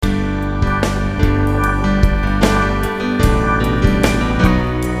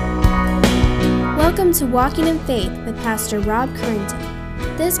Welcome to Walking in Faith with Pastor Rob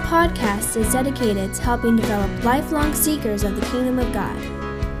Currington. This podcast is dedicated to helping develop lifelong seekers of the kingdom of God.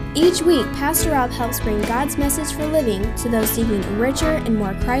 Each week, Pastor Rob helps bring God's message for living to those seeking a richer and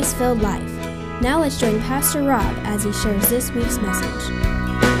more Christ-filled life. Now let's join Pastor Rob as he shares this week's message.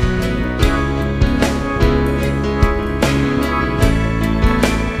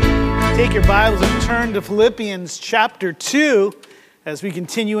 Take your Bibles and turn to Philippians chapter 2 as we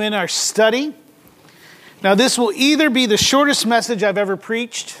continue in our study. Now, this will either be the shortest message I've ever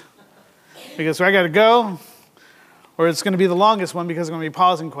preached, because I got to go, or it's going to be the longest one because I'm going to be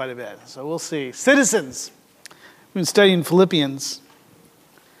pausing quite a bit. So we'll see. Citizens, we've been studying Philippians.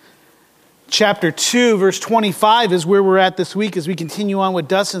 Chapter 2, verse 25 is where we're at this week as we continue on what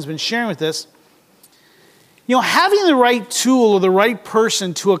Dustin's been sharing with us. You know, having the right tool or the right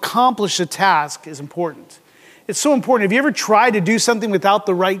person to accomplish a task is important. It's so important. Have you ever tried to do something without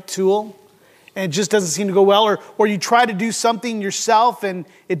the right tool and it just doesn't seem to go well? Or you try to do something yourself and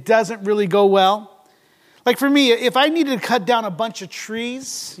it doesn't really go well? Like for me, if I needed to cut down a bunch of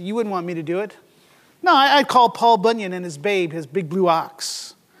trees, you wouldn't want me to do it. No, I'd call Paul Bunyan and his babe, his big blue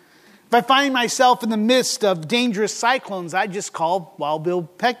ox. If I find myself in the midst of dangerous cyclones, I'd just call Wild Bill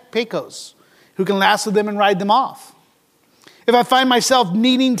Pecos, who can lasso them and ride them off. If I find myself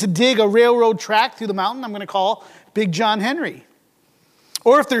needing to dig a railroad track through the mountain, I'm going to call Big John Henry.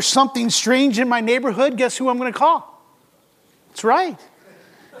 Or if there's something strange in my neighborhood, guess who I'm going to call? That's right.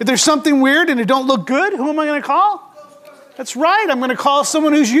 If there's something weird and it don't look good, who am I going to call? That's right. I'm going to call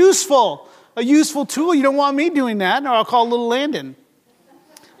someone who's useful. A useful tool. You don't want me doing that, or I'll call little Landon.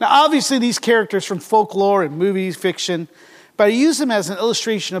 Now, obviously, these characters from folklore and movies, fiction, but I use them as an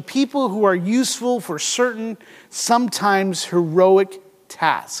illustration of people who are useful for certain, sometimes heroic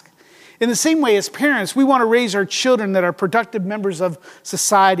tasks. In the same way, as parents, we want to raise our children that are productive members of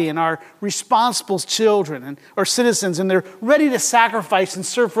society and are responsible children and are citizens, and they're ready to sacrifice and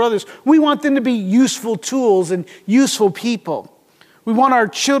serve for others. We want them to be useful tools and useful people. We want our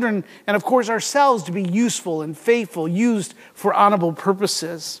children, and of course ourselves, to be useful and faithful, used for honorable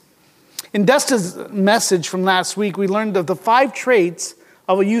purposes. In Dustin's message from last week, we learned of the 5 traits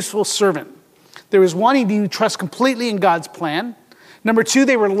of a useful servant. There was one, he knew trust completely in God's plan. Number 2,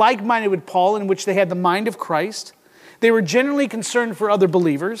 they were like-minded with Paul, in which they had the mind of Christ. They were generally concerned for other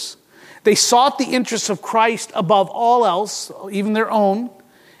believers. They sought the interests of Christ above all else, even their own,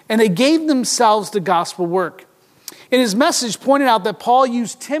 and they gave themselves to gospel work. In his message, pointed out that Paul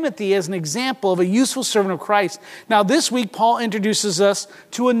used Timothy as an example of a useful servant of Christ. Now, this week, Paul introduces us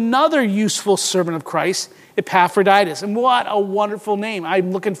to another useful servant of Christ, Epaphroditus. And what a wonderful name.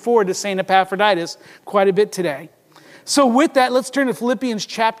 I'm looking forward to saying Epaphroditus quite a bit today. So with that, let's turn to Philippians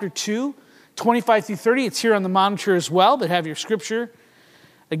chapter 2, 25 through 30. It's here on the monitor as well, but have your scripture.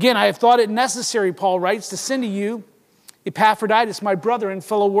 Again, I have thought it necessary, Paul writes, to send to you Epaphroditus, my brother and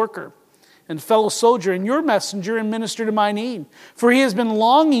fellow worker, and fellow soldier, and your messenger and minister to my need. For he has been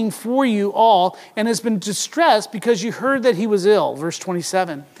longing for you all, and has been distressed because you heard that he was ill. Verse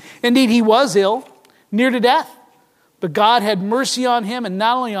 27. Indeed, he was ill, near to death. But God had mercy on him, and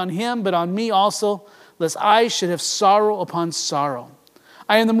not only on him, but on me also, lest I should have sorrow upon sorrow.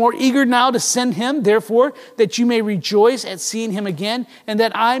 I am the more eager now to send him, therefore, that you may rejoice at seeing him again, and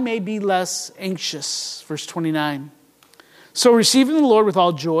that I may be less anxious. Verse 29. So receiving the Lord with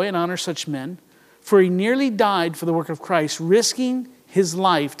all joy and honor such men, for he nearly died for the work of Christ, risking his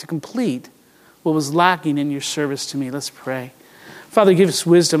life to complete what was lacking in your service to me. Let's pray. Father, give us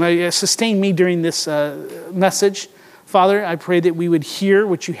wisdom. Sustain me during this message. Father, I pray that we would hear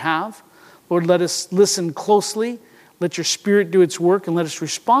what you have. Lord, let us listen closely. Let your Spirit do its work, and let us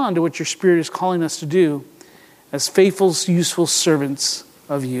respond to what your Spirit is calling us to do as faithful, useful servants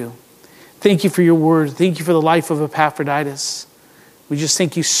of you. Thank you for your word. Thank you for the life of Epaphroditus. We just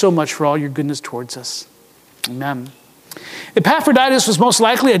thank you so much for all your goodness towards us. Amen. Epaphroditus was most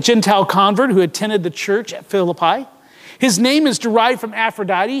likely a Gentile convert who attended the church at Philippi. His name is derived from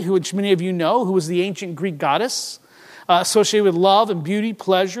Aphrodite, which many of you know, who was the ancient Greek goddess, associated with love and beauty,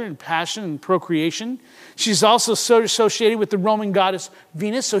 pleasure and passion and procreation. She's also associated with the Roman goddess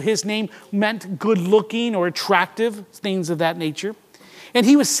Venus, so his name meant good-looking or attractive, things of that nature. And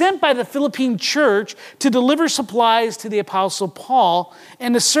he was sent by the Philippine church to deliver supplies to the Apostle Paul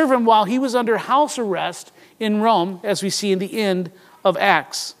and to serve him while he was under house arrest in Rome, as we see in the end of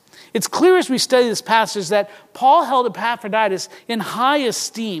Acts. It's clear as we study this passage that Paul held Epaphroditus in high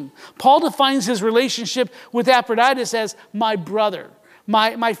esteem. Paul defines his relationship with Epaphroditus as my brother,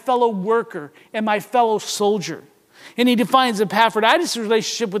 my fellow worker, and my fellow soldier. And he defines Epaphroditus'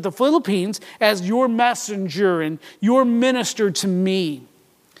 relationship with the Philippines as your messenger and your minister to me.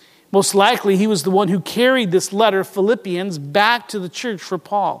 Most likely, he was the one who carried this letter, Philippians, back to the church for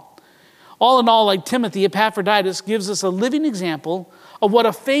Paul. All in all, like Timothy, Epaphroditus gives us a living example of what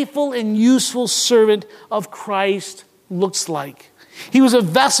a faithful and useful servant of Christ looks like. He was a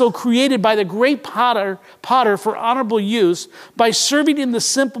vessel created by the great potter for honorable use by serving in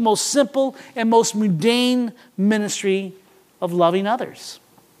the most simple and most mundane ministry of loving others.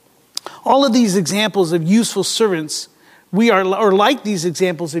 All of these examples of useful servants, like these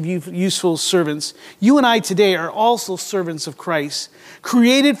examples of useful servants, you and I today are also servants of Christ,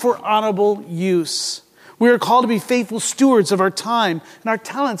 created for honorable use. We are called to be faithful stewards of our time and our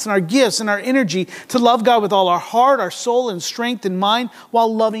talents and our gifts and our energy to love God with all our heart, our soul, and strength and mind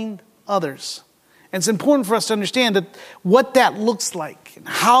while loving others. And it's important for us to understand that what that looks like and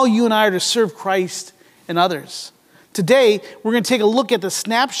how you and I are to serve Christ and others. Today, we're going to take a look at the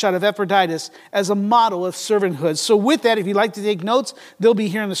snapshot of Epaphroditus as a model of servanthood. So with that, if you'd like to take notes, they'll be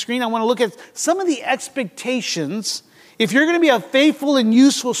here on the screen. I want to look at some of the expectations. If you're going to be a faithful and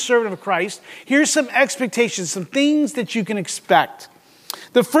useful servant of Christ, here's some expectations, some things that you can expect.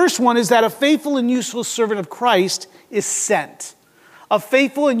 The first one is that a faithful and useful servant of Christ is sent. A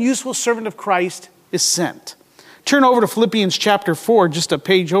faithful and useful servant of Christ is sent. Turn over to Philippians chapter 4, just a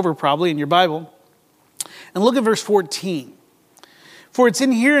page over probably in your Bible, and look at verse 14. For it's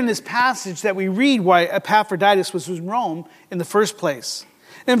in here in this passage that we read why Epaphroditus was in Rome in the first place.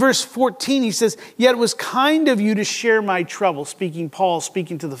 In verse 14, he says, "Yet it was kind of you to share my trouble," Paul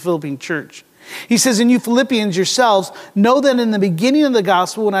speaking to the Philippine church. He says, "And you Philippians yourselves know that in the beginning of the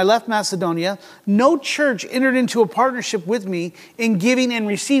gospel, when I left Macedonia, no church entered into a partnership with me in giving and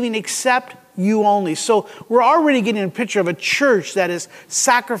receiving except you only." So we're already getting a picture of a church that is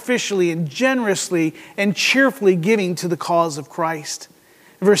sacrificially and generously and cheerfully giving to the cause of Christ.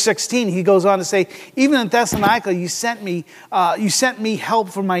 In verse 16, he goes on to say, "Even in Thessalonica, you sent me help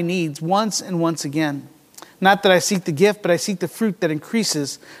for my needs once and once again. Not that I seek the gift, but I seek the fruit that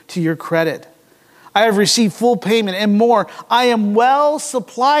increases to your credit. I have received full payment and more. I am well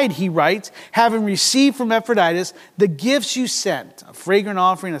supplied," he writes, "having received from Epaphroditus the gifts you sent, a fragrant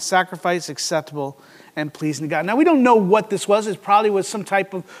offering, a sacrifice acceptable and pleasing to God." Now, we don't know what this was. It probably was some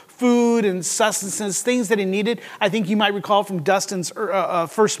type of food and sustenance, things that he needed. I think you might recall from Dustin's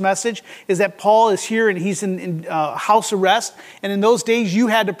first message is that Paul is here and he's in house arrest. And in those days, you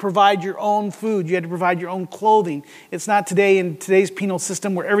had to provide your own food. You had to provide your own clothing. It's not today in today's penal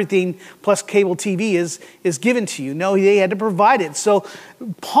system where everything plus cable TV is given to you. No, they had to provide it. So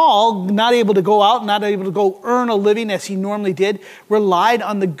Paul, not able to go out, not able to go earn a living as he normally did, relied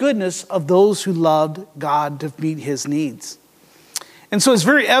on the goodness of those who loved God to meet his needs. And so it's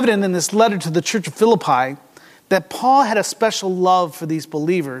very evident in this letter to the church of Philippi that Paul had a special love for these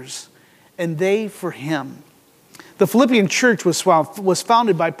believers and they for him. The Philippian church was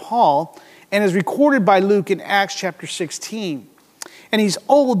founded by Paul and is recorded by Luke in Acts chapter 16. And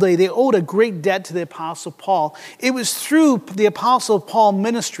they owed a great debt to the Apostle Paul. It was through the Apostle Paul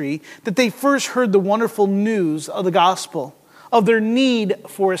ministry that they first heard the wonderful news of the gospel, of their need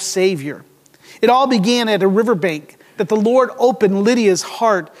for a Savior. It all began at a riverbank that the Lord opened Lydia's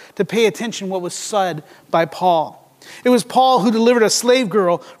heart to pay attention to what was said by Paul. It was Paul who delivered a slave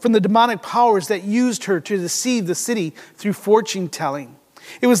girl from the demonic powers that used her to deceive the city through fortune telling.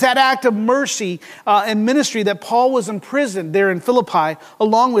 It was that act of mercy and ministry that Paul was imprisoned there in Philippi,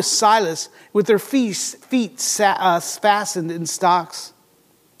 along with Silas, with their feet fastened in stocks.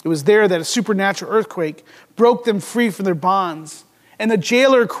 It was there that a supernatural earthquake broke them free from their bonds. And the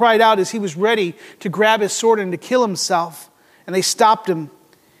jailer cried out as he was ready to grab his sword and to kill himself. And they stopped him.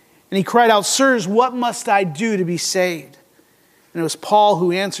 And he cried out, "Sirs, what must I do to be saved?" And it was Paul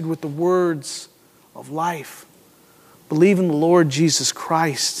who answered with the words of life. "Believe in the Lord Jesus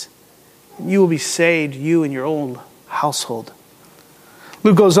Christ, and you will be saved, you and your own household."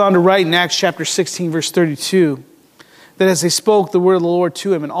 Luke goes on to write in Acts chapter 16, verse 32, that as they spoke the word of the Lord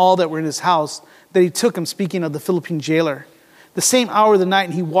to him and all that were in his house, that he took him, speaking of the Philippine jailer, the same hour of the night,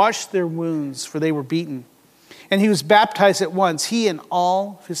 and he washed their wounds, for they were beaten. And he was baptized at once, he and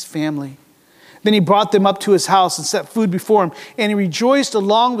all his family. Then he brought them up to his house and set food before him. And he rejoiced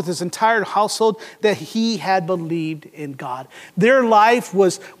along with his entire household that he had believed in God. Their life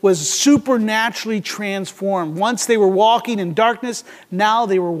was supernaturally transformed. Once they were walking in darkness, now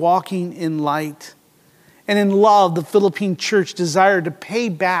they were walking in light. And in love, the Philippine church desired to pay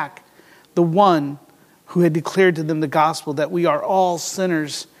back the one who had declared to them the gospel, that we are all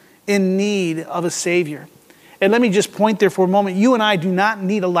sinners in need of a Savior. And let me just point there for a moment. You and I do not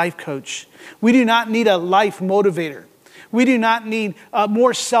need a life coach. We do not need a life motivator. We do not need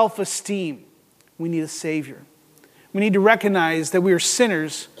more self-esteem. We need a Savior. We need to recognize that we are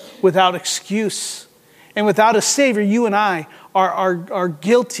sinners without excuse. And without a Savior, you and I are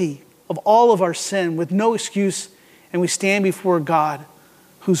guilty of all of our sin with no excuse. And we stand before God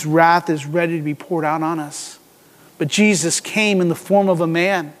whose wrath is ready to be poured out on us. But Jesus came in the form of a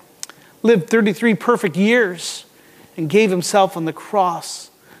man, lived 33 perfect years, and gave himself on the cross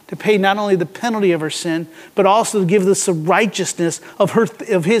to pay not only the penalty of our sin, but also to give us the righteousness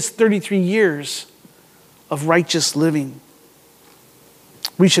of his 33 years of righteous living.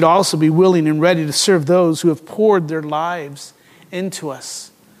 We should also be willing and ready to serve those who have poured their lives into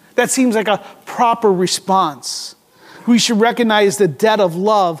us. That seems like a proper response. We should recognize the debt of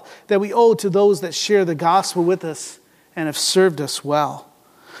love that we owe to those that share the gospel with us and have served us well.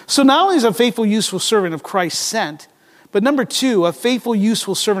 So not only is a faithful, useful servant of Christ sent, but number two, a faithful,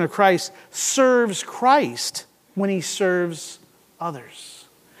 useful servant of Christ serves Christ when he serves others.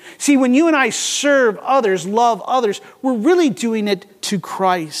 See, when you and I serve others, love others, we're really doing it to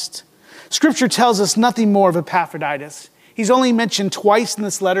Christ. Scripture tells us nothing more of Epaphroditus. He's only mentioned twice in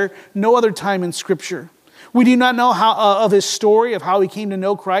this letter, no other time in Scripture. We do not know of his story, of how he came to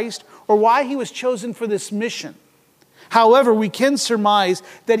know Christ, or why he was chosen for this mission. However, we can surmise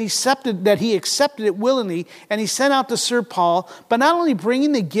that he accepted it willingly, and he set out to serve Paul, but not only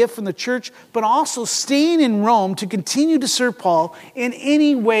bringing the gift from the church, but also staying in Rome to continue to serve Paul in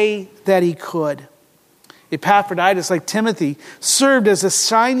any way that he could. Epaphroditus, like Timothy, served as a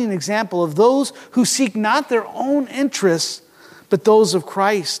shining example of those who seek not their own interests, but those of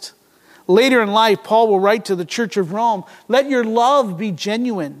Christ. Later in life, Paul will write to the church of Rome, "Let your love be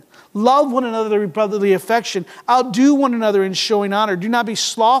genuine. Love one another with brotherly affection. Outdo one another in showing honor. Do not be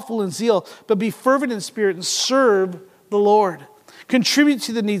slothful in zeal, but be fervent in spirit and serve the Lord. Contribute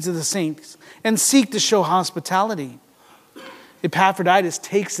to the needs of the saints and seek to show hospitality." Epaphroditus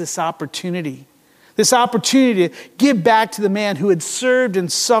takes this opportunity to give back to the man who had served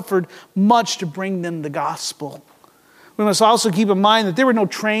and suffered much to bring them the gospel. We must also keep in mind that there were no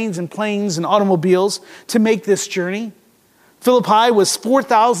trains and planes and automobiles to make this journey. Philippi was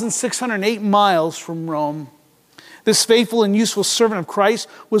 4,608 miles from Rome. This faithful and useful servant of Christ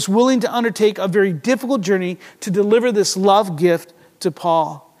was willing to undertake a very difficult journey to deliver this love gift to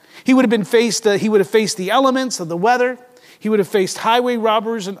Paul. He would have faced the elements of the weather. He would have faced highway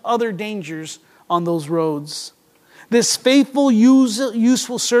robbers and other dangers on those roads. This faithful,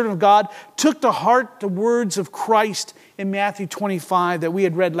 useful servant of God took to heart the words of Christ in Matthew 25 that we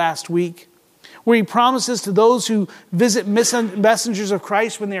had read last week, where he promises to those who visit messengers of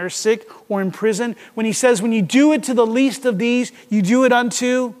Christ when they are sick or in prison, when he says, "When you do it to the least of these, you do it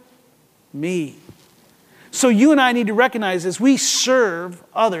unto me." So you and I need to recognize as we serve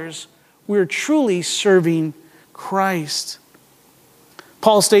others, we're truly serving Christ.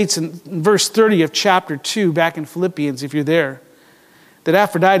 Paul states in verse 30 of chapter 2, back in Philippians, if you're there, that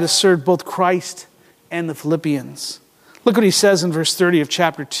Epaphroditus served both Christ and the Philippians. Look what he says in verse 30 of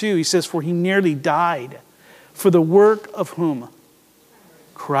chapter 2. He says, "For he nearly died for the work of whom?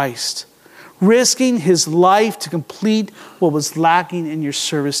 Christ, risking his life to complete what was lacking in your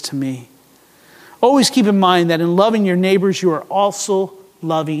service to me." Always keep in mind that in loving your neighbors, you are also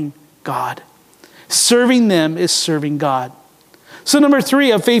loving God. Serving them is serving God. So number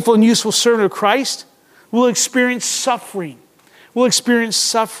three, a faithful and useful servant of Christ will experience suffering.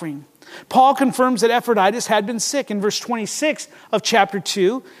 Paul confirms that Epaphroditus had been sick. In verse 26 of chapter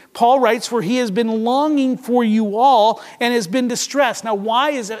 2, Paul writes, "For he has been longing for you all and has been distressed." Now, why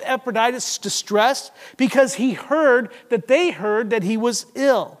is Epaphroditus distressed? Because they heard that he was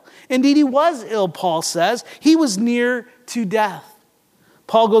ill. Indeed, he was ill, Paul says. He was near to death.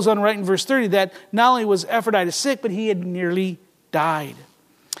 Paul goes on to write in verse 30 that not only was Epaphroditus sick, but he had nearly died.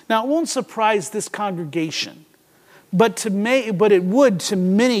 Now, it won't surprise this congregation, but it would to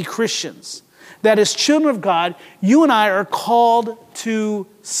many Christians, that as children of God, you and I are called to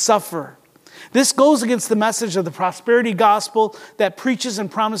suffer. This goes against the message of the prosperity gospel that preaches and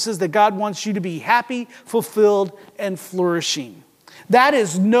promises that God wants you to be happy, fulfilled, and flourishing. That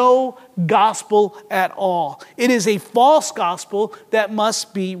is no gospel at all. It is a false gospel that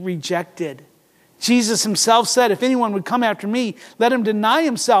must be rejected. Jesus himself said, "If anyone would come after me, let him deny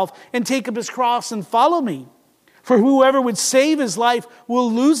himself and take up his cross and follow me. For whoever would save his life will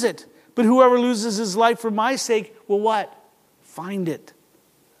lose it. But whoever loses his life for my sake will" what? Find it.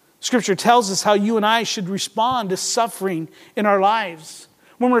 Scripture tells us how you and I should respond to suffering in our lives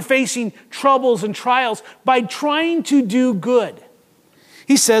when we're facing troubles and trials by trying to do good.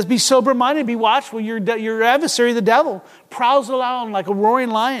 He says, "Be sober-minded, be watchful. Your adversary, the devil, prowls around like a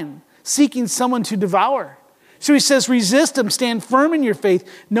roaring lion, seeking someone to devour." So he says, resist them, stand firm in your faith,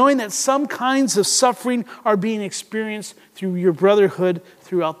 knowing that some kinds of suffering are being experienced through your brotherhood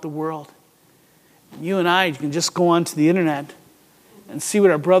throughout the world. You and I can just go onto the internet and see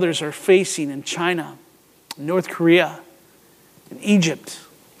what our brothers are facing in China, North Korea, in Egypt,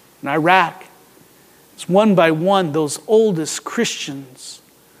 in Iraq. It's one by one, those oldest Christians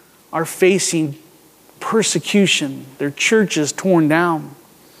are facing persecution, their churches torn down.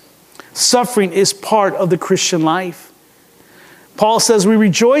 Suffering is part of the Christian life. Paul says we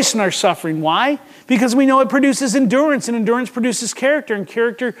rejoice in our suffering. Why? Because we know it produces endurance, and endurance produces character, and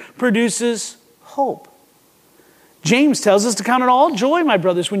character produces hope. James tells us to count it all joy, my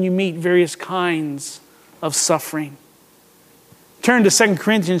brothers, when you meet various kinds of suffering. Turn to 2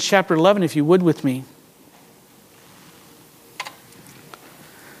 Corinthians chapter 11, if you would, with me.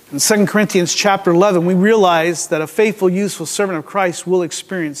 In 2 Corinthians chapter 11, we realize that a faithful, useful servant of Christ will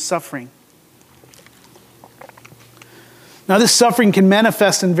experience suffering. Now, this suffering can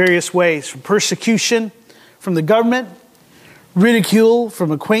manifest in various ways, from persecution from the government, ridicule from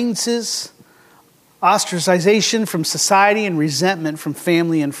acquaintances, ostracization from society, and resentment from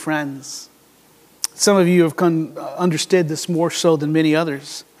family and friends. Some of you have understood this more so than many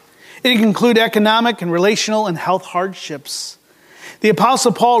others. It can include economic and relational and health hardships. The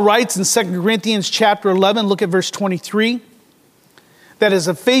Apostle Paul writes in 2 Corinthians chapter 11, look at verse 23, that as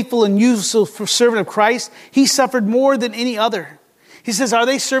a faithful and useful servant of Christ, he suffered more than any other. He says, are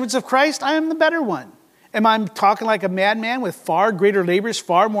they servants of Christ? I am the better one. Am I talking like a madman with far greater labors,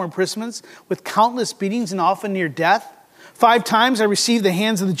 far more imprisonments, with countless beatings and often near death? 5 times I received the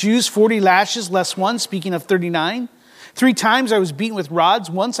hands of the Jews, 40 lashes less 1, speaking of 39. 3 times I was beaten with rods.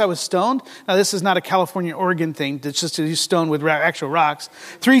 Once I was stoned. Now, this is not a California, Oregon thing. It's just to use stone with actual rocks.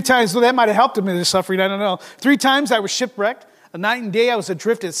 3 times, well, that might have helped him in his suffering. I don't know. 3 times I was shipwrecked. A night and day I was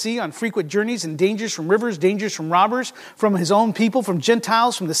adrift at sea on frequent journeys and dangers from rivers, dangers from robbers, from his own people, from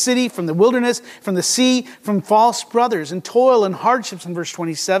Gentiles, from the city, from the wilderness, from the sea, from false brothers, and toil and hardships in verse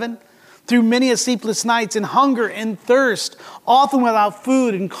 27. Through many a sleepless nights and hunger and thirst, often without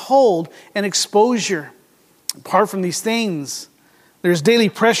food and cold and exposure. Apart from these things, there's daily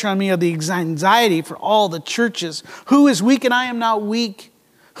pressure on me of the anxiety for all the churches. Who is weak and I am not weak?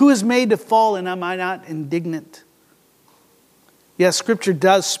 Who is made to fall and am I not indignant? Yes, Scripture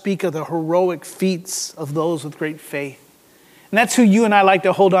does speak of the heroic feats of those with great faith. And that's who you and I like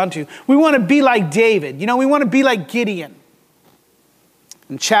to hold on to. We want to be like David. We want to be like Gideon.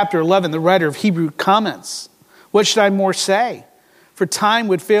 In chapter 11, the writer of Hebrew comments, what should I more say? For time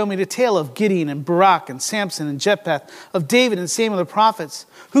would fail me to tell of Gideon and Barak and Samson and Jephthah, of David and Samuel the prophets,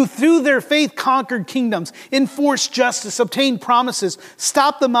 who through their faith conquered kingdoms, enforced justice, obtained promises,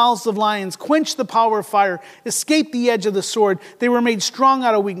 stopped the mouths of lions, quenched the power of fire, escaped the edge of the sword. They were made strong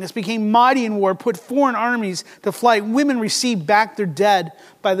out of weakness, became mighty in war, put foreign armies to flight. Women received back their dead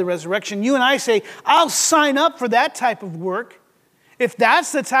by the resurrection. You and I say, I'll sign up for that type of work. If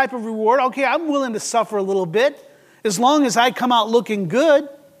that's the type of reward, okay, I'm willing to suffer a little bit, as long as I come out looking good.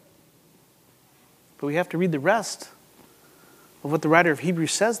 But we have to read the rest of what the writer of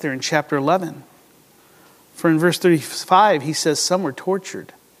Hebrews says there in chapter 11. For in verse 35, he says some were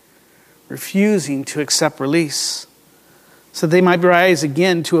tortured, refusing to accept release, so they might rise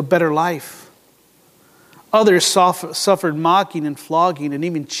again to a better life. Others suffered mocking and flogging and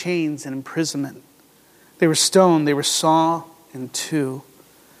even chains and imprisonment. They were stoned, they were sawn in two.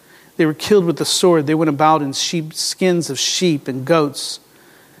 They were killed with the sword. They went about in skins of sheep and goats.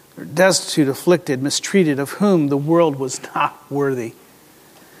 They were destitute, afflicted, mistreated, of whom the world was not worthy.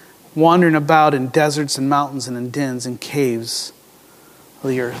 Wandering about in deserts and mountains and in dens and caves of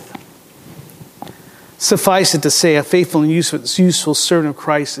the earth. Suffice it to say, a faithful and useful servant of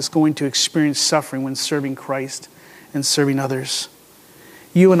Christ is going to experience suffering when serving Christ and serving others.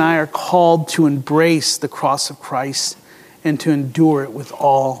 You and I are called to embrace the cross of Christ and to endure it with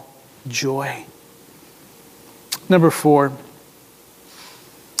all joy. Number 4,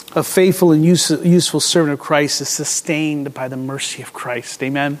 a faithful and useful servant of Christ is sustained by the mercy of Christ.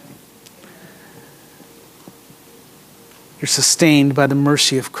 Amen? You're sustained by the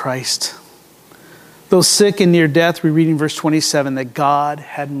mercy of Christ. Though sick and near death, we read in verse 27 that God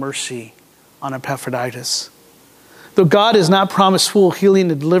had mercy on Epaphroditus. Though God has not promised full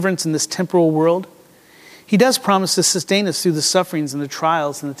healing and deliverance in this temporal world, He does promise to sustain us through the sufferings and the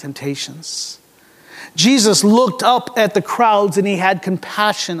trials and the temptations. Jesus looked up at the crowds and He had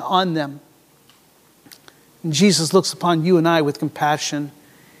compassion on them. And Jesus looks upon you and I with compassion,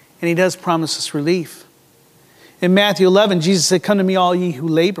 and He does promise us relief. In Matthew 11, Jesus said, "Come to me, all ye who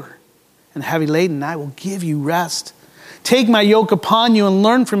labor and heavy laden, and I will give you rest." Take my yoke upon you and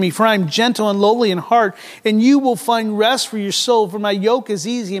learn from me, for I am gentle and lowly in heart, and you will find rest for your soul, for my yoke is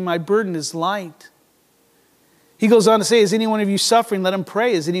easy and my burden is light. He goes on to say, is any one of you suffering? Let him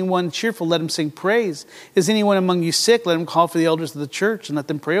pray. Is anyone cheerful? Let him sing praise. Is anyone among you sick? Let him call for the elders of the church and let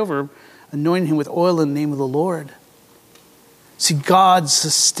them pray over him, anointing him with oil in the name of the Lord. See, God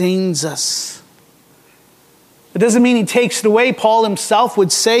sustains us. It doesn't mean he takes it away. Paul himself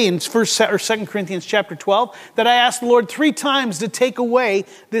would say in 2 Corinthians chapter 12 that I asked the Lord 3 times to take away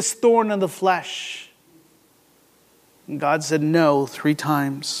this thorn of the flesh. And God said no 3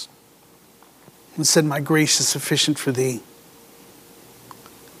 times. And said, my grace is sufficient for thee.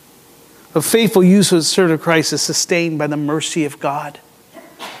 A faithful user servant of Christ is sustained by the mercy of God,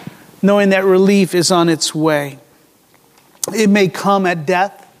 knowing that relief is on its way. It may come at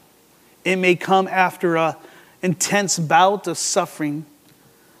death. It may come after an intense bout of suffering,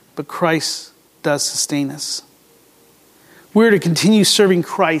 but Christ does sustain us. We're to continue serving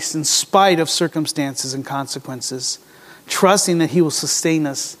Christ in spite of circumstances and consequences, trusting that he will sustain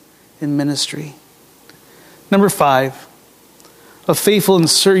us in ministry. Number 5, a faithful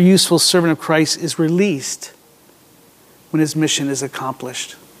and useful servant of Christ is released when his mission is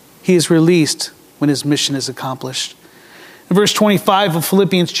accomplished. He is released when his mission is accomplished. In verse 25 of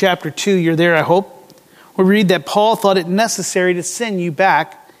Philippians chapter 2, you're there, I hope. We read that Paul thought it necessary to send you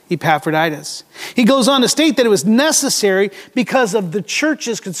back Epaphroditus. He goes on to state that it was necessary because of the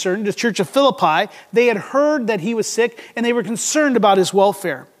church's concern, the church of Philippi. They had heard that he was sick and they were concerned about his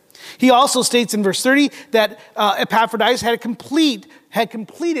welfare. He also states in verse 30 that Epaphroditus had completed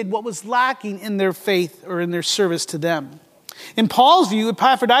what was lacking in their faith or in their service to them. In Paul's view,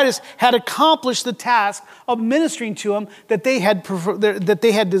 Epaphroditus had accomplished the task of ministering to him that they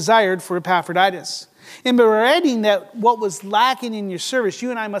had desired for Epaphroditus. In writing that what was lacking in your service,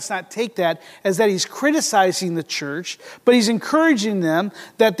 you and I must not take that as that he's criticizing the church, but he's encouraging them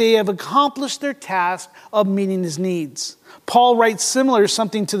that they have accomplished their task of meeting his needs. Paul writes similar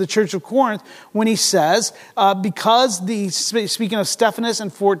something to the church of Corinth when he says, speaking of Stephanas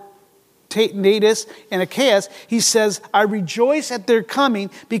and Fortunatus and Achaeus, he says, I rejoice at their coming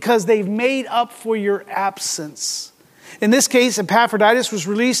because they've made up for your absence. In this case, Epaphroditus was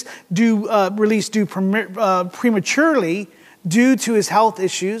released prematurely due to his health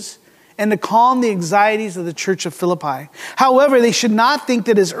issues and to calm the anxieties of the church of Philippi. However, they should not think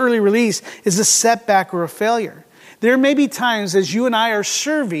that his early release is a setback or a failure. There may be times as you and I are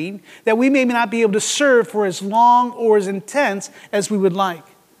serving that we may not be able to serve for as long or as intense as we would like.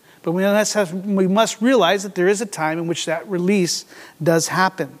 But we must realize that there is a time in which that release does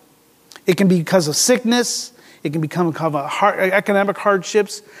happen. It can be because of sickness. It can become because of economic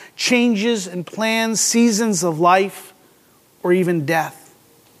hardships, changes in plans, seasons of life, or even death.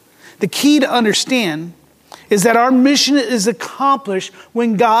 The key to understand is that our mission is accomplished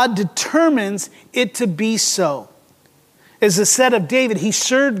when God determines it to be so. As it said of David, he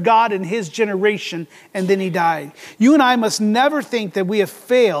served God in his generation and then he died. You and I must never think that we have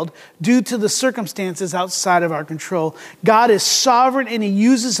failed due to the circumstances outside of our control. God is sovereign and he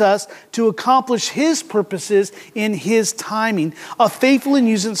uses us to accomplish his purposes in his timing. A faithful and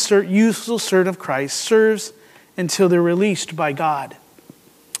useful servant of Christ serves until they're released by God.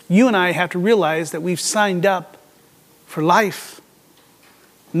 You and I have to realize that we've signed up for life.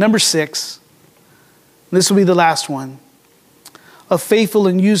 Number 6, this will be the last one. A faithful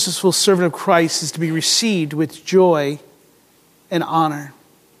and useful servant of Christ is to be received with joy and honor.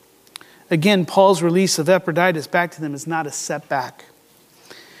 Again, Paul's release of Epaphroditus back to them is not a setback.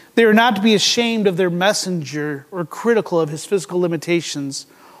 They are not to be ashamed of their messenger or critical of his physical limitations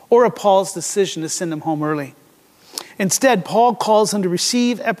or of Paul's decision to send him home early. Instead, Paul calls them to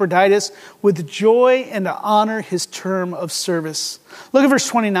receive Epaphroditus with joy and to honor his term of service. Look at verse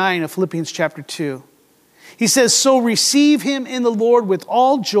 29 of Philippians chapter 2. He says, so receive him in the Lord with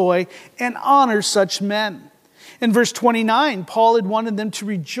all joy and honor such men. In verse 29, Paul had wanted them to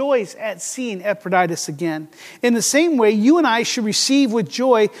rejoice at seeing Epaphroditus again. In the same way, you and I should receive with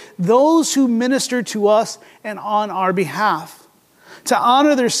joy those who minister to us and on our behalf. To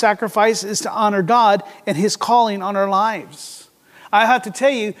honor their sacrifice is to honor God and his calling on our lives. I have to tell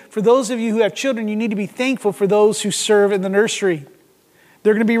you, for those of you who have children, you need to be thankful for those who serve in the nursery.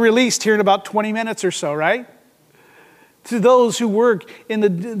 They're going to be released here in about 20 minutes or so, right? To those who work in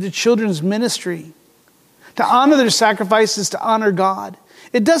the children's ministry. To honor their sacrifices, to honor God.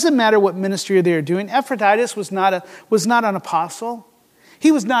 It doesn't matter what ministry they are doing. Epaphroditus was not an apostle.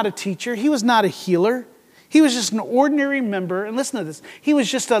 He was not a teacher. He was not a healer. He was just an ordinary member. And listen to this. He was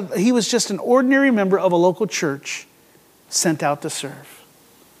just an ordinary member of a local church sent out to serve.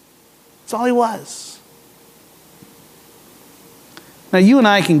 That's all he was. Now, you and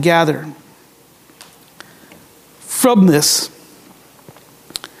I can gather from this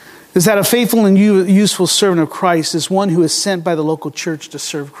is that a faithful and useful servant of Christ is one who is sent by the local church to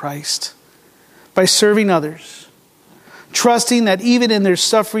serve Christ by serving others, trusting that even in their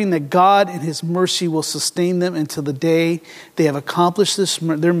suffering that God in his mercy will sustain them until the day they have accomplished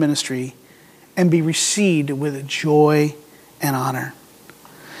their ministry and be received with joy and honor.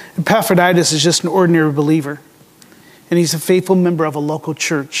 Epaphroditus is just an ordinary believer, and he's a faithful member of a local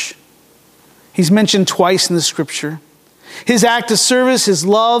church. He's mentioned twice in the scripture. His act of service, his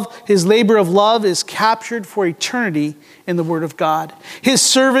love, his labor of love is captured for eternity in the Word of God. His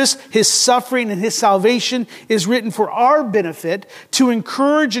service, his suffering, and his salvation is written for our benefit to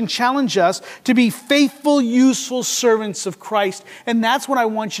encourage and challenge us to be faithful, useful servants of Christ. And that's what I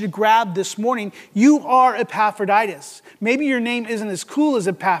want you to grab this morning. You are Epaphroditus. Maybe your name isn't as cool as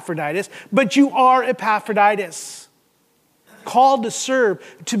Epaphroditus, but you are Epaphroditus. Called to serve,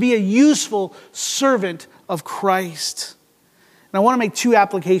 to be a useful servant of Christ. And I want to make two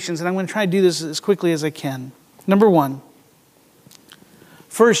applications, and I'm going to try to do this as quickly as I can. Number one,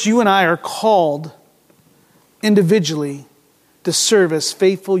 first, you and I are called individually to serve as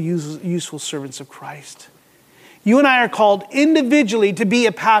faithful, useful servants of Christ. You and I are called individually to be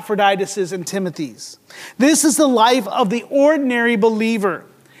Epaphroditus and Timothys. This is the life of the ordinary believer,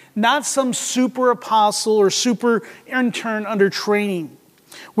 not some super apostle or super intern under training.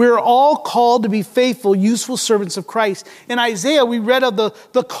 We're all called to be faithful, useful servants of Christ. In Isaiah, we read of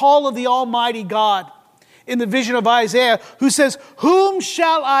the call of the Almighty God in the vision of Isaiah, who says, "Whom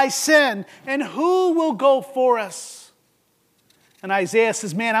shall I send, and who will go for us?" And Isaiah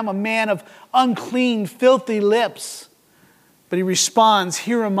says, "Man, I'm a man of unclean, filthy lips." But he responds,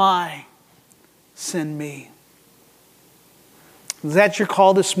 "Here am I, send me." Is that your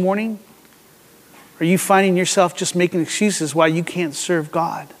call this morning? Are you finding yourself just making excuses why you can't serve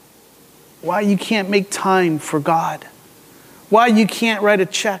God? Why you can't make time for God? Why you can't write a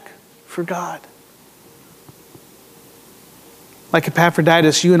check for God? Like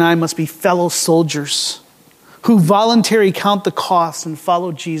Epaphroditus, you and I must be fellow soldiers who voluntarily count the cost and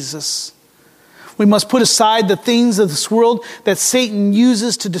follow Jesus. We must put aside the things of this world that Satan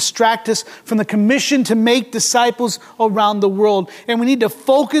uses to distract us from the commission to make disciples around the world. And we need to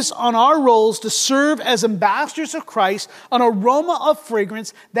focus on our roles to serve as ambassadors of Christ, an aroma of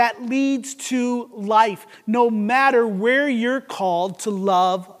fragrance that leads to life, no matter where you're called to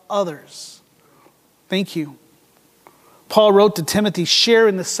love others. Thank you. Paul wrote to Timothy, "Share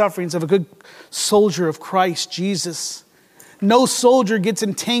in the sufferings of a good soldier of Christ Jesus." No soldier gets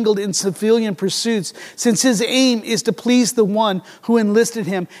entangled in civilian pursuits, since his aim is to please the one who enlisted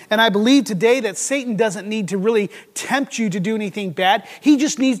him. And I believe today that Satan doesn't need to really tempt you to do anything bad. He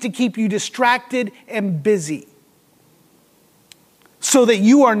just needs to keep you distracted and busy so that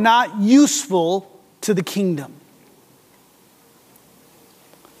you are not useful to the kingdom.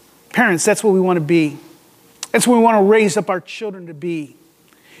 Parents, that's what we want to be. That's what we want to raise up our children to be.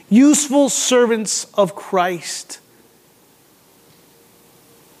 Useful servants of Christ.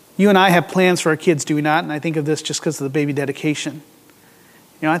 You and I have plans for our kids, do we not? And I think of this just because of the baby dedication.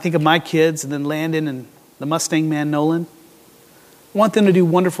 You know, I think of my kids and then Landon and the Mustang man, Nolan. I want them to do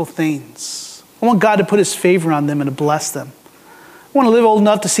wonderful things. I want God to put his favor on them and to bless them. I want to live old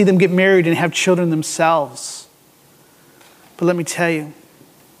enough to see them get married and have children themselves. But let me tell you,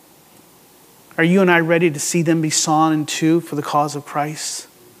 are you and I ready to see them be sawn in two for the cause of Christ?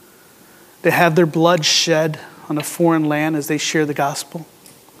 To have their blood shed on a foreign land as they share the gospel?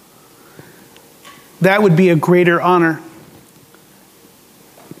 That would be a greater honor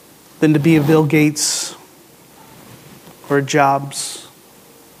than to be a Bill Gates or a Jobs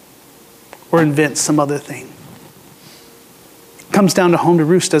or invent some other thing. It comes down to home to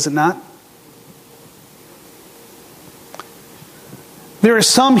roost, does it not? There are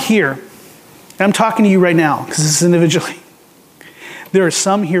some here, and I'm talking to you right now because this is individually. There are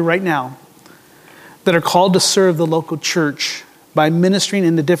some here right now that are called to serve the local church by ministering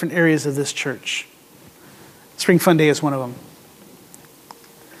in the different areas of this church. Spring Fun Day is one of them.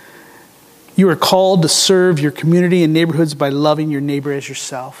 You are called to serve your community and neighborhoods by loving your neighbor as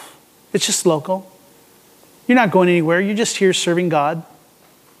yourself. It's just local. You're not going anywhere. You're just here serving God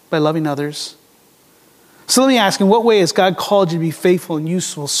by loving others. So let me ask, in what way has God called you to be faithful and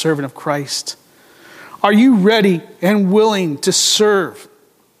useful servant of Christ? Are you ready and willing to serve?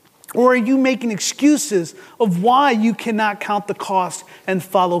 Or are you making excuses of why you cannot count the cost and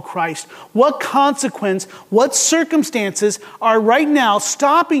follow Christ? What consequence, what circumstances are right now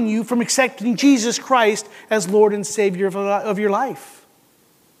stopping you from accepting Jesus Christ as Lord and Savior of your life?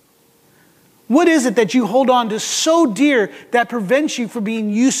 What is it that you hold on to so dear that prevents you from being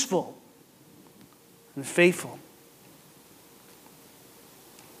useful and faithful?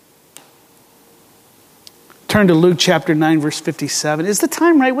 Turn to Luke chapter 9, verse 57. Is the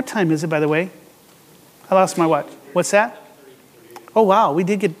time right? What time is it, by the way? I lost my watch. What's that? Oh, wow. We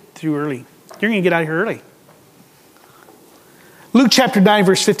did get through early. You're going to get out of here early. Luke chapter 9,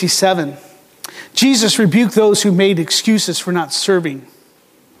 verse 57. Jesus rebuked those who made excuses for not serving.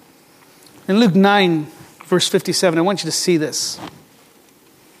 In Luke 9, verse 57, I want you to see this.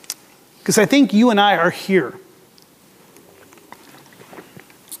 Because I think you and I are here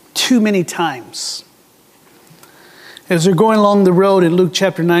too many times. As they're going along the road in Luke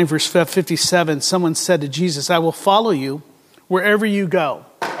chapter 9, verse 57, someone said to Jesus, I will follow you wherever you go.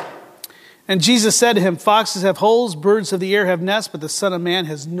 And Jesus said to him, foxes have holes, birds of the air have nests, but the Son of Man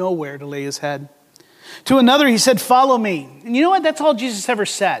has nowhere to lay his head. To another he said, follow me. And you know what? That's all Jesus ever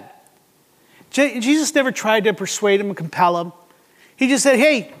said. Jesus never tried to persuade him and compel him. He just said,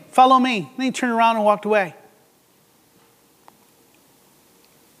 hey, follow me. And then he turned around and walked away.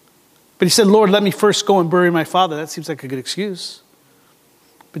 But he said, Lord, let me first go and bury my father. That seems like a good excuse.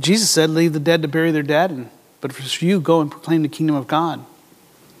 But Jesus said, leave the dead to bury their dead. But for you, go and proclaim the kingdom of God.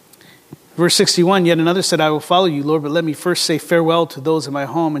 Verse 61, yet another said, I will follow you, Lord, but let me first say farewell to those in my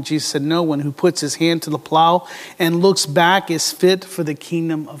home. And Jesus said, no one who puts his hand to the plow and looks back is fit for the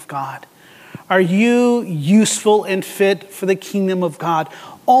kingdom of God. Are you useful and fit for the kingdom of God?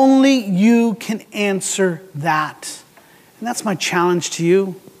 Only you can answer that. And that's my challenge to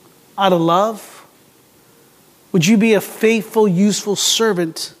you. Out of love, would you be a faithful, useful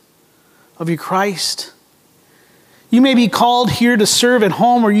servant of your Christ? You may be called here to serve at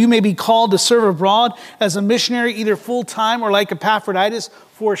home, or you may be called to serve abroad as a missionary, either full-time or like Epaphroditus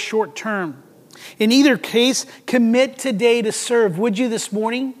for a short term. In either case, commit today to serve. Would you this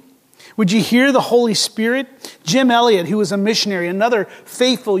morning? Would you hear the Holy Spirit? Jim Elliot, who was a missionary, another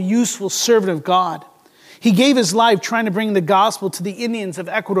faithful, useful servant of God. He gave his life trying to bring the gospel to the Indians of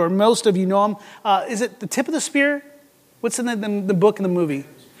Ecuador. Most of you know him. Is it The Tip of the Spear? What's in the book and the movie?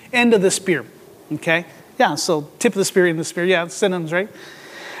 End of the Spear. Okay? Yeah, so Tip of the Spear, End of the Spear. Yeah, synonyms, right?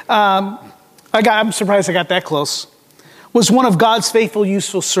 I'm surprised I got that close. Was one of God's faithful,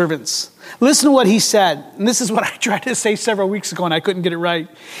 useful servants. Listen to what he said. And this is what I tried to say several weeks ago and I couldn't get it right.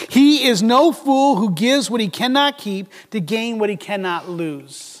 He is no fool who gives what he cannot keep to gain what he cannot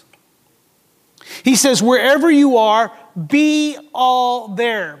lose. He says, wherever you are, be all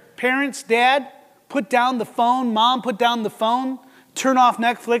there. Parents, dad, put down the phone. Mom, put down the phone. Turn off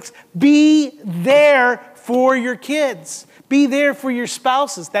Netflix. Be there for your kids. Be there for your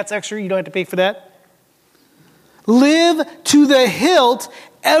spouses. That's extra. You don't have to pay for that. Live to the hilt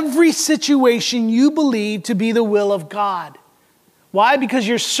every situation you believe to be the will of God. Why? Because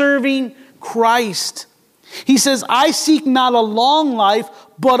you're serving Christ. He says, I seek not a long life,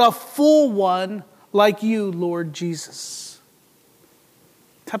 but a full one like you, Lord Jesus.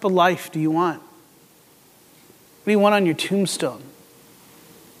 What type of life do you want? What do you want on your tombstone?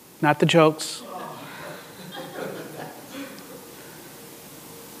 Not the jokes.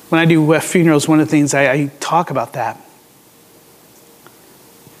 When I do funerals, one of the things I talk about that.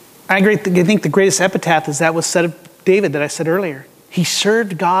 I think the greatest epitaph is that was said of David that I said earlier. He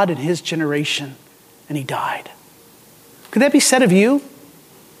served God in his generation. And he died. Could that be said of you?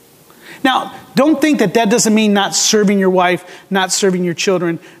 Now, don't think that doesn't mean not serving your wife, not serving your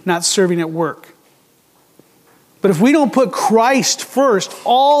children, not serving at work. But if we don't put Christ first,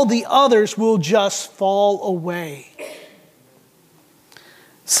 all the others will just fall away.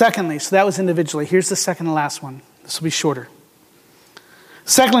 Secondly, so that was individually. Here's the second and last one. This will be shorter.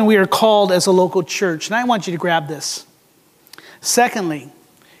 Secondly, we are called as a local church. And I want you to grab this. Secondly,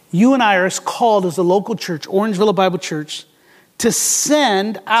 you and I are called as a local church, Orangeville Bible Church, to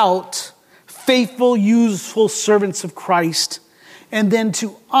send out faithful, useful servants of Christ and then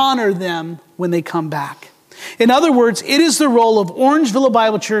to honor them when they come back. In other words, it is the role of Orangeville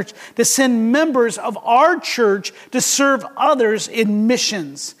Bible Church to send members of our church to serve others in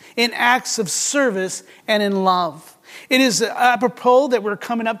missions, in acts of service, and in love. It is apropos that we're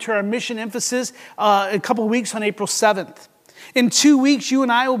coming up to our mission emphasis a couple of weeks on April 7th. In 2 weeks, you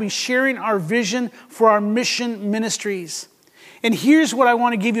and I will be sharing our vision for our mission ministries. And here's what I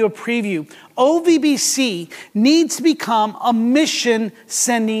want to give you a preview. OVBC needs to become a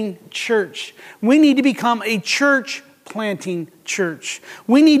mission-sending church. We need to become a church-planting church.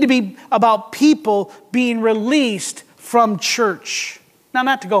 We need to be about people being released from church. Now,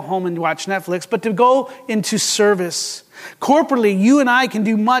 not to go home and watch Netflix, but to go into service. Corporately, you and I can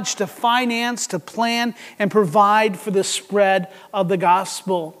do much to finance, to plan, and provide for the spread of the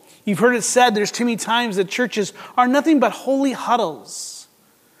gospel. You've heard it said there's too many times that churches are nothing but holy huddles,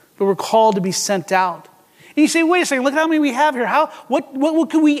 but we're called to be sent out. And you say, wait a second, look at how many we have here. What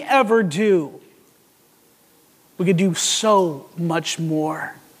could we ever do? We could do so much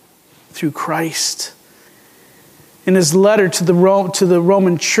more through Christ. In his letter to the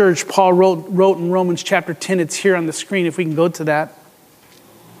Roman church, Paul wrote in Romans chapter 10, it's here on the screen if we can go to that.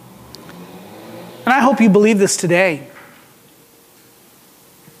 And I hope you believe this today.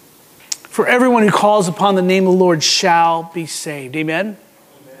 For everyone who calls upon the name of the Lord shall be saved. Amen?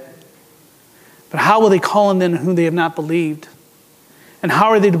 Amen. But how will they call on them whom they have not believed? And how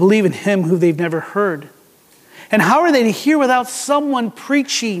are they to believe in him who they've never heard? And how are they to hear without someone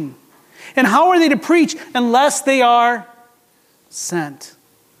preaching? And how are they to preach unless they are sent?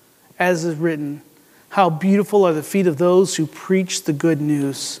 As is written, how beautiful are the feet of those who preach the good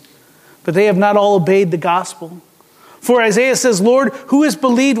news. But they have not all obeyed the gospel. For Isaiah says, Lord, who has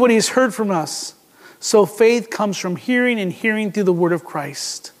believed what he has heard from us? So faith comes from hearing, and hearing through the word of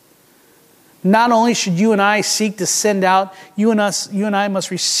Christ. Not only should you and I seek to send out, you and I must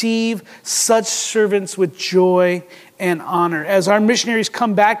receive such servants with joy and honor. As our missionaries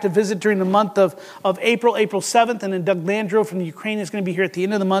come back to visit during the month of April 7th, and then Doug Landro from the Ukraine is going to be here at the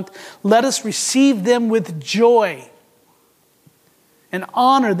end of the month, let us receive them with joy and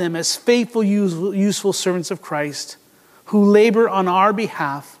honor them as faithful, useful servants of Christ who labor on our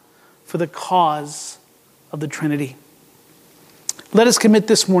behalf for the cause of the Trinity. Let us commit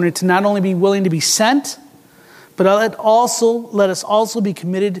this morning to not only be willing to be sent, but let us also be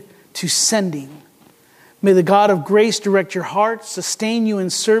committed to sending. May the God of grace direct your heart, sustain you in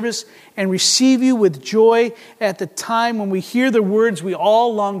service, and receive you with joy at the time when we hear the words we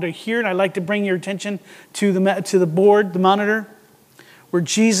all long to hear. And I'd like to bring your attention to the board, the monitor, where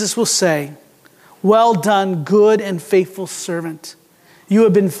Jesus will say, well done, good and faithful servant. You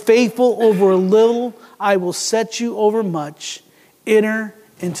have been faithful over a little. I will set you over much. Enter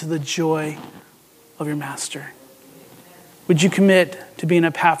into the joy of your master. Would you commit to being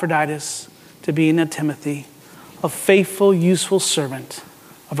an Epaphroditus, to being a Timothy, a faithful, useful servant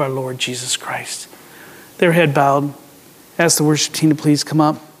of our Lord Jesus Christ? Their head bowed. Ask the worship team to please come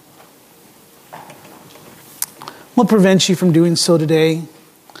up. What prevents you from doing so today?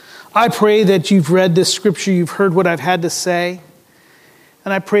 I pray that you've read this scripture, you've heard what I've had to say,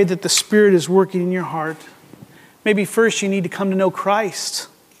 and I pray that the Spirit is working in your heart. Maybe first you need to come to know Christ.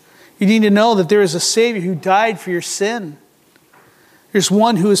 You need to know that there is a Savior who died for your sin. There's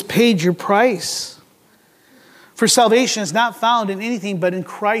one who has paid your price. For salvation is not found in anything but in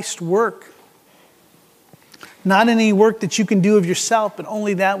Christ's work. Not in any work that you can do of yourself, but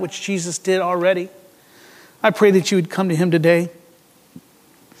only that which Jesus did already. I pray that you would come to him today.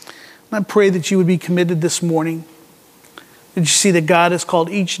 And I pray that you would be committed this morning. That you see that God has called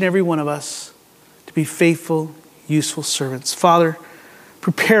each and every one of us to be faithful, useful servants. Father,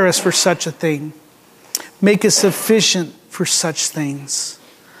 prepare us for such a thing. Make us sufficient for such things.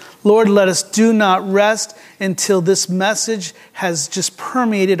 Lord, let us do not rest until this message has just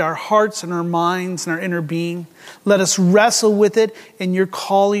permeated our hearts and our minds and our inner being. Let us wrestle with it in your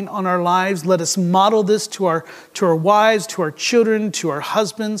calling on our lives. Let us model this to our wives, to our children, to our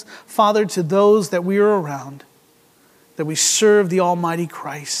husbands. Father, to those that we are around, that we serve the Almighty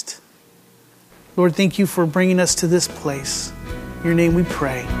Christ. Lord, thank you for bringing us to this place. In your name we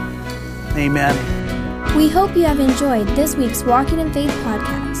pray. Amen. We hope you have enjoyed this week's Walking in Faith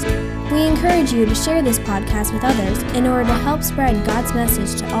podcast. We encourage you to share this podcast with others in order to help spread God's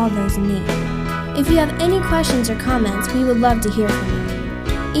message to all those in need. If you have any questions or comments, we would love to hear from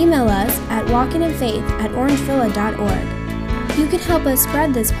you. Email us at walkinginfaith@orangevilla.org. You can help us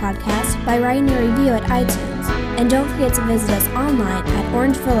spread this podcast by writing a review at iTunes. And don't forget to visit us online at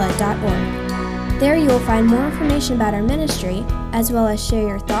orangevilla.org. There you will find more information about our ministry, as well as share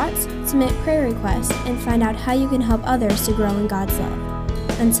your thoughts, submit prayer requests, and find out how you can help others to grow in God's love.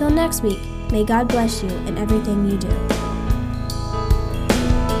 Until next week, may God bless you in everything you do.